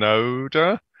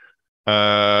Sonoda.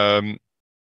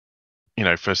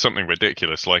 For something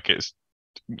ridiculous, like it's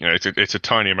a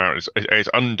tiny amount. It's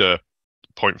under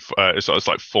point. It's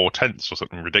like 4/10 or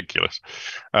something ridiculous.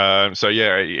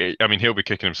 He'll be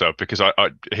kicking himself because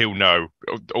he'll know.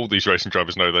 All these racing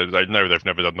drivers know that they know they've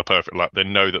never done the perfect lap. They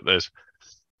know that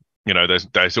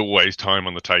there's always time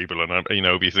on the table, and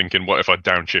he'll be thinking, what if I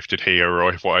downshifted here,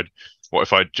 or what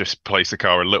if I just placed the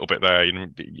car a little bit there? He'll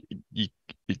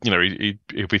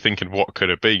be thinking, what could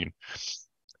have been?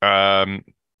 And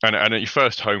at your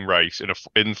first home race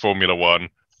in Formula One,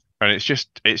 and it's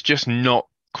just not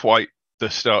quite the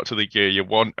start to the year you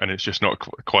want, and it's just not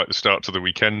quite the start to the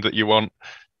weekend that you want,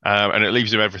 and it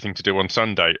leaves him everything to do on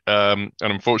Sunday. And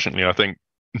unfortunately, I think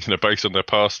based on their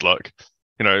past luck,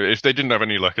 if they didn't have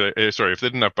any luck, if they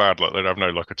didn't have bad luck, they'd have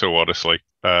no luck at all. Honestly,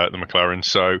 the McLaren.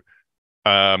 So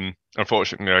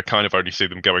unfortunately, I kind of only see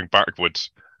them going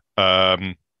backwards,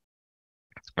 or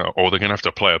they're going to have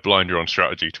to play a blinder on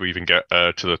strategy to even get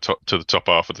to the top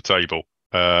half of the table.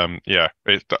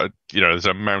 There's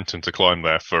a mountain to climb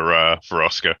there for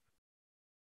Oscar.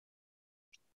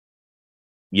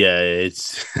 Yeah,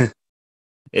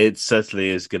 it certainly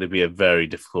is going to be a very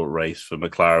difficult race for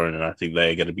McLaren, and I think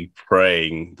they're going to be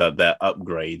praying that their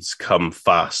upgrades come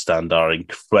fast and are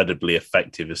incredibly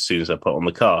effective as soon as they're put on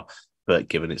the car. But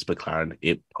given it's McLaren,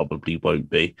 it probably won't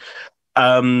be.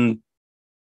 Aaron,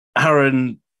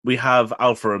 we have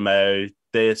Alfa Romeo.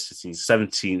 They're sitting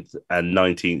 17th and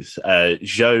 19th.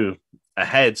 Zhou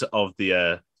ahead of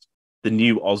the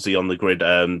new Aussie on the grid,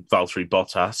 Valtteri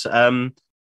Bottas.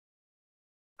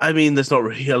 There's not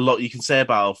really a lot you can say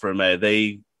about Alfa Romeo.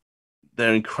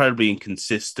 They're incredibly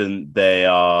inconsistent. They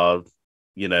are,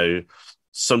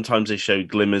 sometimes they show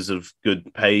glimmers of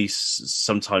good pace,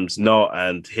 sometimes not.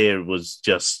 And here was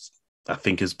just, I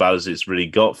think, as bad as it's really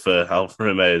got for Alfa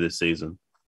Romeo this season.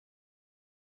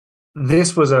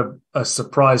 This was a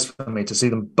surprise for me to see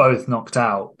them both knocked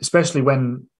out, especially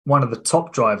when one of the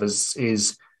top drivers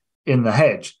is in the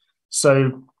hedge.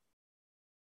 So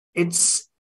it's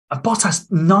a Bottas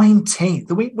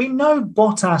 19th. We know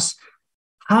Bottas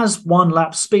has one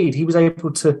lap speed. He was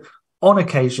able to, on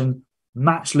occasion,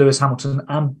 match Lewis Hamilton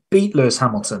and beat Lewis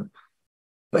Hamilton.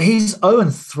 But he's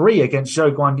 0-3 against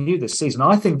Zhou Guanyu this season.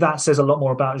 I think that says a lot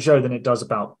more about Zhou than it does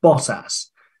about Bottas.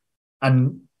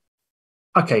 And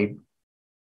okay,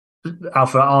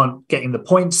 Alpha aren't getting the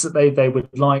points that they would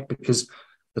like because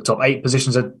the top 8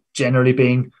 positions are generally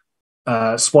being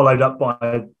swallowed up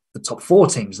by the top 4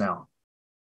 teams now,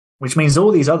 which means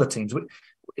all these other teams,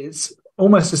 it's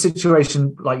almost a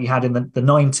situation like you had in the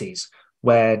 90s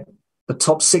where the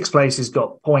top 6 places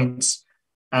got points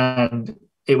and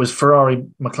it was Ferrari,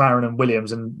 McLaren and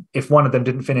Williams. And if one of them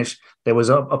didn't finish, there was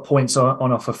a points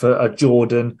on offer for a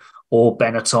Jordan or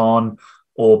Benetton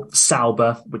or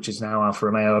Sauber, which is now Alfa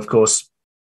Romeo, of course.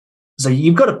 So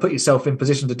you've got to put yourself in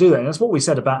position to do that. And that's what we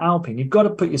said about Alpine. You've got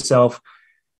to put yourself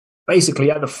basically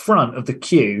at the front of the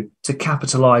queue to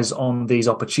capitalise on these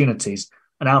opportunities.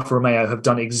 And Alfa Romeo have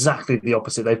done exactly the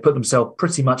opposite. They've put themselves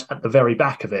pretty much at the very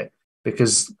back of it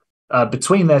because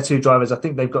between their 2 drivers, I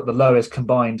think they've got the lowest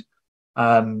combined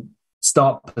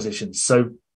start positions.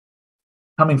 So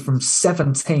coming from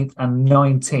 17th and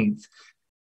 19th,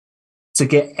 to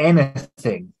get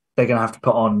anything, they're going to have to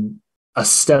put on a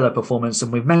stellar performance.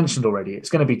 And we've mentioned already, it's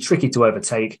going to be tricky to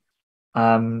overtake.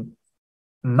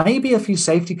 Maybe a few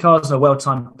safety cars and a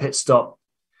well-timed pit stop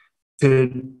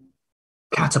could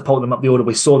catapult them up the order.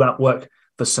 We saw that work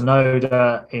for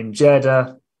Tsunoda in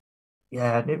Jeddah.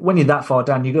 Yeah, when you're that far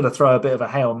down, you've got to throw a bit of a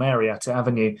Hail Mary at it,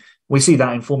 haven't you? We see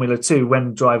that in Formula 2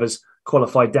 when drivers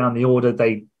qualify down the order,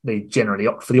 they generally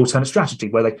opt for the alternate strategy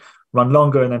where they run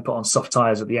longer and then put on soft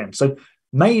tyres at the end. So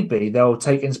maybe they'll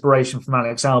take inspiration from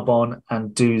Alex Albon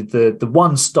and do the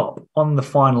one stop on the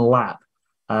final lap,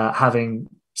 having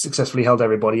successfully held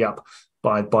everybody up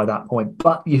by that point.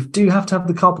 But you do have to have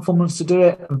the car performance to do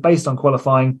it. And based on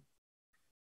qualifying,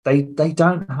 they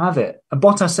don't have it. And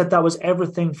Bottas said that was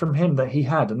everything from him that he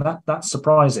had. And that's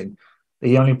surprising.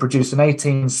 He only produced an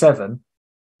 18.7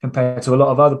 compared to a lot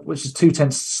of other, which is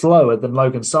 0.2 slower than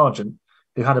Logan Sargent,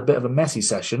 who had a bit of a messy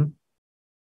session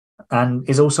and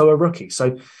is also a rookie.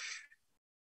 So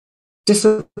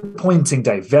disappointing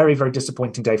day, very, very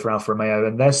disappointing day for Alfa Romeo.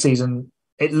 And their season,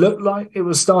 it looked like it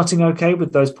was starting okay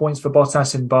with those points for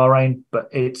Bottas in Bahrain, but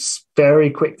it's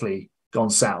very quickly gone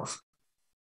south.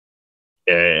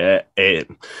 Yeah, it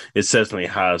certainly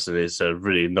has, and it's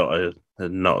really not a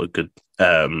good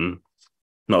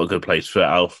place for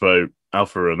Alfa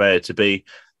Romeo to be.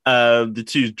 The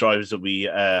two drivers that we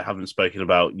haven't spoken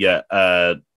about yet,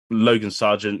 Logan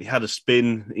Sargent, he had a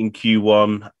spin in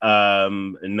Q1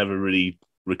 and never really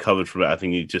recovered from it. I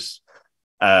think he just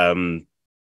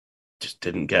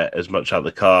didn't get as much out of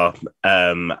the car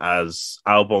as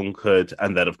Albon could.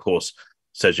 And then, of course,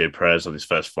 Sergio Perez on his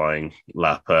first flying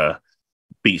lap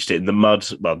beached it in the mud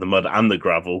and the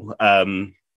gravel.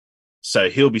 So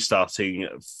he'll be starting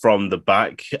from the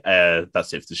back.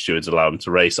 That's if the stewards allow him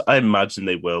to race. I imagine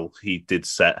they will. He did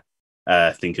set,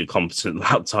 I think, a competent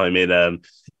lap time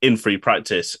in free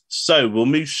practice. So we'll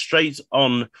move straight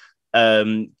on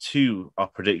to our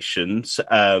predictions.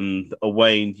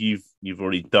 Owain, you've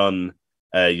already done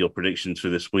your predictions for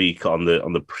this week on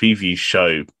the preview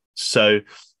show. So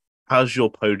has your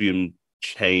podium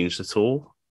changed at all?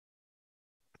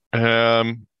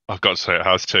 I've got to say it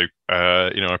has too.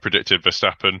 I predicted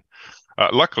Verstappen.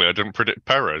 Luckily, I didn't predict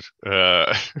Perez.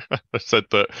 I said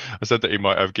that he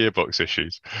might have gearbox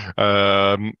issues,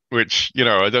 which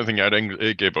I don't think he had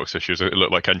gearbox issues. It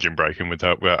looked like engine braking with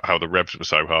how the revs were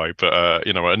so high. But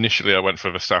initially I went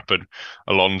for Verstappen,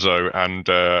 Alonso, and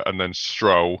then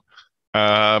Stroll.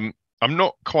 I'm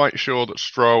not quite sure that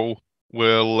Stroll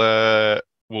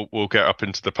will get up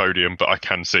into the podium, but I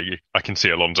can see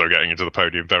Alonso getting into the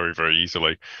podium very, very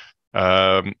easily.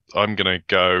 I'm gonna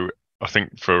go, I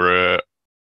think, for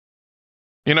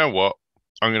you know what?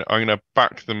 I'm gonna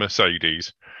back the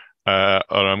Mercedes, and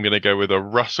I'm gonna go with a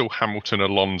Russell, Hamilton,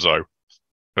 Alonso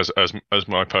as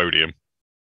my podium.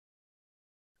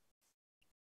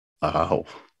 Oh,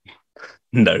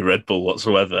 no Red Bull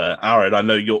whatsoever. Aaron, I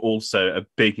know you're also a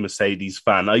big Mercedes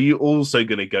fan. Are you also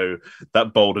going to go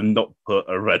that bold and not put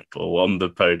a Red Bull on the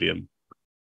podium?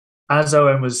 As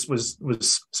Owen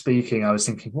was speaking, I was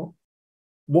thinking,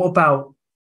 what about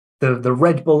the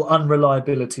Red Bull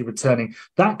unreliability returning?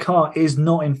 That car is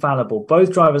not infallible.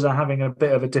 Both drivers are having a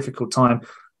bit of a difficult time.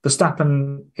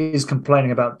 Verstappen is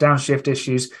complaining about downshift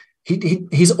issues.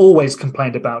 He's always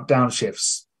complained about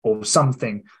downshifts or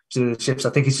something to the shifts. I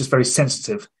think he's just very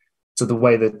sensitive to the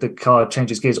way that the car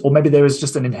changes gears, or maybe there is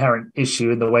just an inherent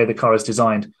issue in the way the car is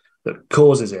designed that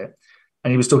causes it. And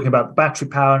he was talking about the battery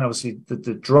power and obviously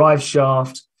the drive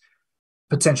shaft,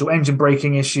 potential engine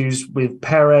braking issues with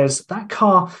Perez. That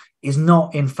car is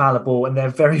not infallible, and they're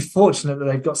very fortunate that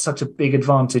they've got such a big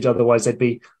advantage. Otherwise, they'd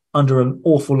be under an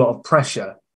awful lot of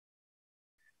pressure.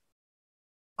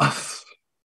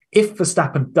 If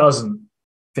Verstappen doesn't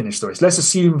finish the race, let's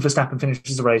assume Verstappen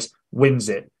finishes the race, wins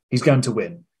it. He's going to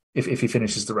win if he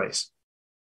finishes the race.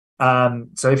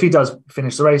 So if he does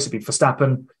finish the race, it'd be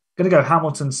Verstappen. Going to go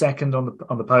Hamilton second on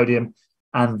the podium,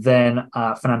 and then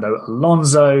Fernando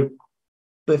Alonso.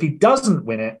 But if he doesn't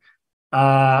win it,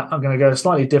 I'm going to go a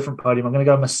slightly different podium. I'm going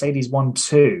to go Mercedes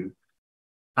 1-2,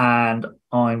 and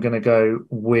I'm going to go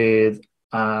with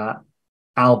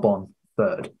Albon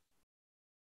third.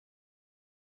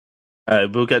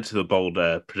 We'll get to the bold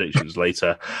predictions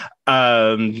later.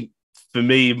 For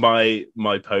me,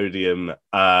 my podium,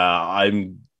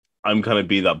 I'm going to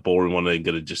be that boring one and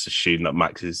going to just assume that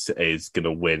Max is going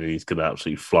to win and he's going to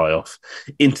absolutely fly off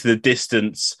into the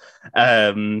distance.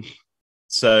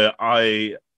 So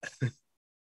I'm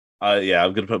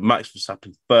going to put Max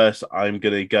Verstappen first. I'm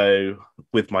going to go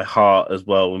with my heart as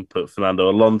well and put Fernando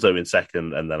Alonso in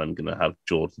second, and then I'm going to have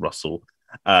George Russell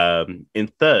in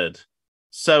third.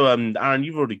 So, Aaron,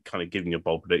 you've already kind of given your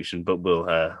bold prediction, but we'll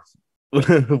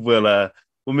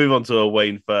we'll move on to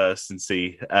Owain first and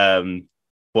see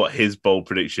what his bold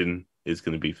prediction is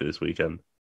going to be for this weekend.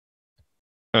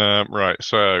 Right.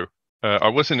 So I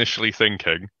was initially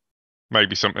thinking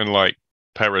maybe something like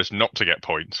Perez not to get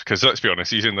points, because let's be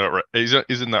honest, he's in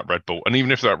that Red Bull, and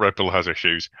even if that Red Bull has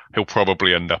issues, he'll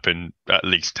probably end up in at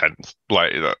least 10th.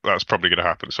 Like that's probably going to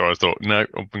happen. So I thought, no,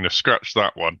 I'm going to scratch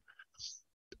that one,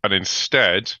 and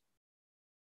instead,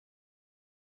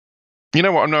 you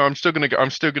know what? No, I'm still going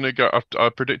to go. I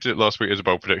predicted it last week as a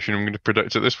bold prediction. I'm going to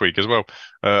predict it this week as well.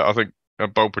 I think a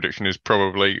bold prediction is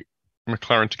probably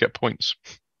McLaren to get points.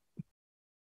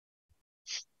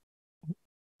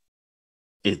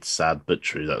 It's sad but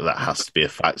true that has to be a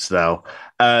fact now.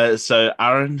 So,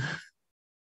 Aaron?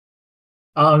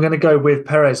 I'm going to go with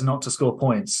Perez not to score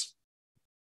points.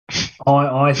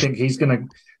 I think he's going to...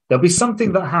 There'll be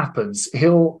something that happens.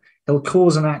 He'll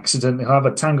cause an accident. He'll have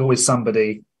a tangle with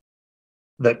somebody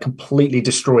that completely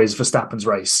destroys Verstappen's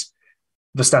race.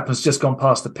 Verstappen's just gone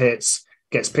past the pits,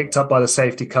 gets picked up by the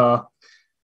safety car.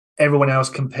 Everyone else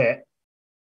can pit.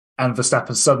 And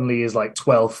Verstappen suddenly is like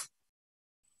 12th.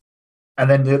 And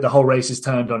then the whole race is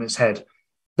turned on its head.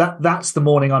 That's the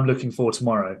morning I'm looking for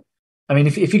tomorrow. I mean,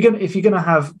 if you're going to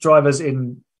have drivers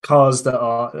in cars that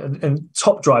are and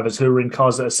top drivers who are in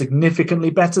cars that are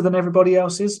significantly better than everybody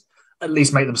else's, at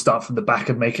least make them start from the back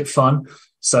and make it fun.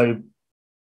 So,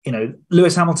 you know,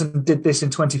 Lewis Hamilton did this in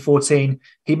 2014.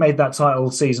 He made that title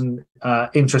season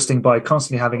interesting by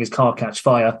constantly having his car catch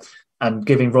fire and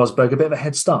giving Rosberg a bit of a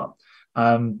head start.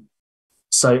 And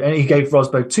he gave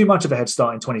Rosberg too much of a head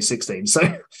start in 2016.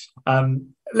 So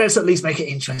let's at least make it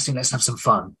interesting. Let's have some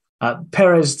fun.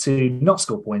 Perez to not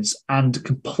score points and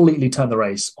completely turn the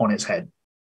race on its head.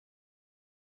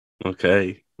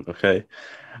 Okay.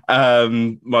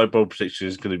 My bold prediction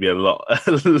is going to be a lot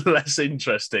less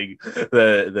interesting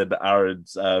than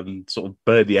Aaron's sort of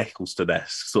Bernie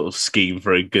Ecclestone-esque sort of scheme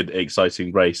for a good,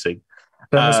 exciting racing.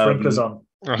 Turn the sprinklers on.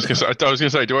 I was going to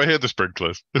say, do I hear the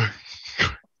sprinklers?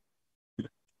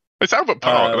 It's Albert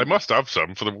Park. They must have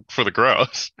some for the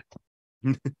grass.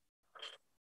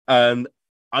 I'm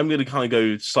going to kind of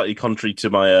go slightly contrary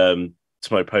to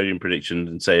my podium prediction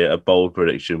and say a bold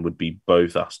prediction would be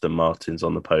both Aston Martins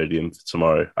on the podium for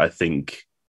tomorrow. I think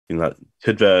that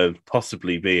could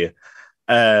possibly be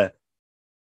a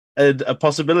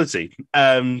possibility.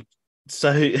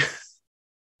 So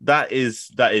that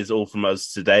is all from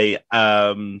us today.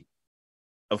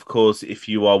 Of course, if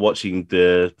you are watching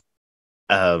the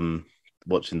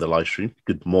live stream,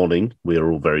 good morning. We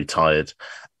are all very tired.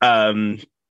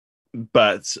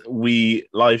 But we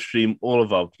live stream all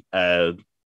of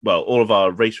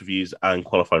our race reviews and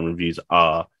qualifying reviews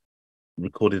are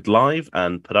recorded live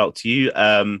and put out to you.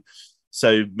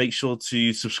 So make sure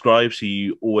to subscribe so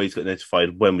you always get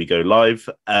notified when we go live.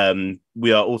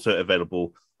 We are also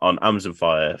available on Amazon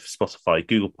Fire, Spotify,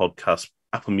 Google Podcasts,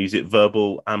 Apple Music,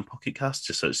 Verbal, and Pocket Cast.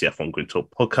 Just search the F1 Grid Talk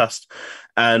podcast.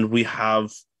 And we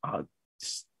have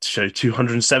show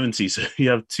 270, so you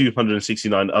have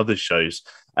 269 other shows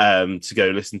to go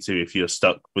listen to if you're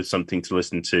stuck with something to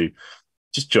listen to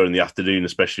just during the afternoon,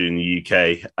 especially in the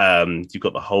UK. You've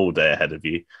got the whole day ahead of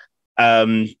you.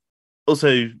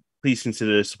 Also, please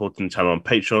consider supporting the channel on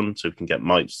Patreon so we can get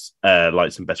mics,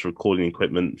 lights, and better recording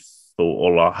equipment for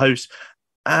all our hosts.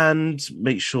 And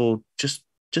make sure just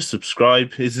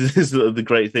subscribe is the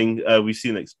great thing. We've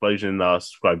seen an explosion in our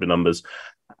subscriber numbers,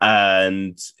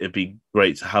 and it'd be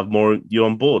great to have more of you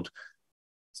on board.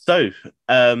 So,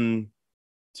 to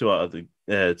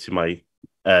my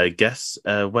guests,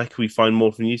 where can we find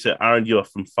more from you? So, Aaron, you are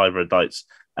from Five Red Lights.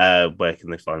 Where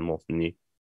can they find more from you?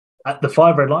 The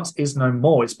Five Red Lights is no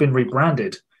more. It's been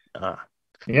rebranded.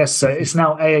 Yes, so it's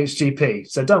now AHGP.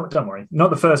 So don't worry.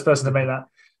 Not the first person to make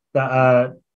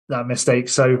that mistake.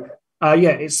 So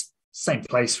it's same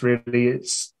place really.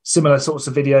 It's similar sorts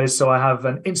of videos. So I have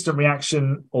an instant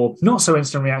reaction, or not so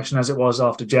instant reaction as it was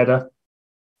after Jeddah.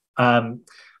 So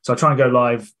I try and go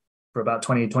live for about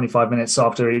 20-25 minutes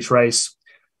after each race.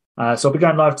 So I'll be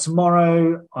going live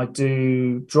tomorrow. I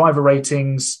do driver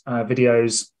ratings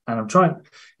videos, and I'm trying.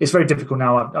 It's very difficult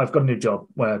now. I've got a new job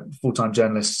where full-time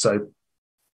journalist, so it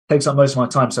takes up most of my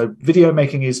time. So video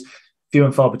making is few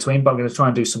and far between, but I'm going to try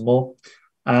and do some more.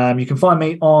 You can find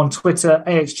me on Twitter,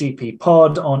 AHGP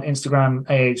Pod, on Instagram,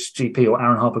 AHGP or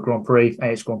Aaron Harper Grand Prix,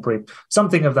 AH Grand Prix,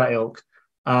 something of that ilk.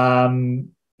 And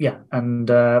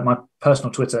my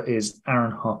personal Twitter is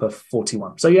Aaron Harper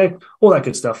 41. So yeah, all that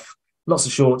good stuff. Lots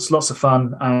of shorts, lots of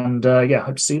fun, and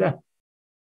hope to see you there.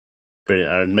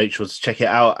 Brilliant, Aaron. Make sure to check it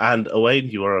out. And Owain,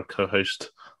 you are a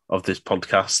co-host of this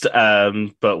podcast.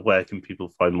 But where can people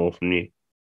find more from you?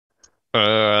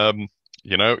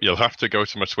 you'll have to go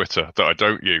to my Twitter that I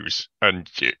don't use, and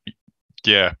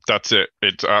yeah, that's it.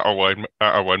 It's at Owain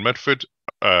Medford.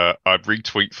 I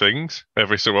retweet things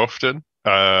every so often.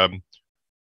 That's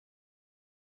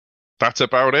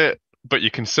about it. But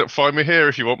you can still find me here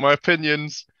if you want my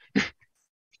opinions.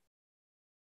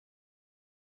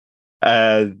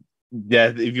 Uh, yeah,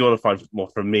 if you want to find more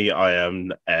from me, I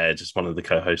am just one of the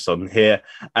co-hosts on here,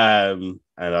 and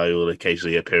I will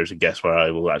occasionally appear as a guest where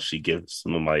I will actually give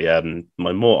some of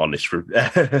my more honest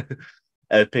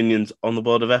opinions on the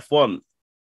world of F1.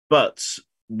 But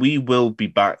we will be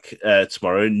back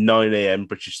tomorrow, 9 a.m.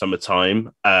 British Summer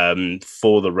Time,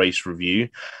 for the race review.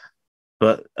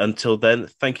 But until then,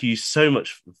 thank you so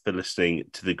much for listening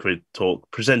to the Grid Talk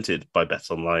presented by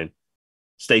Bet Online.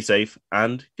 Stay safe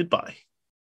and goodbye.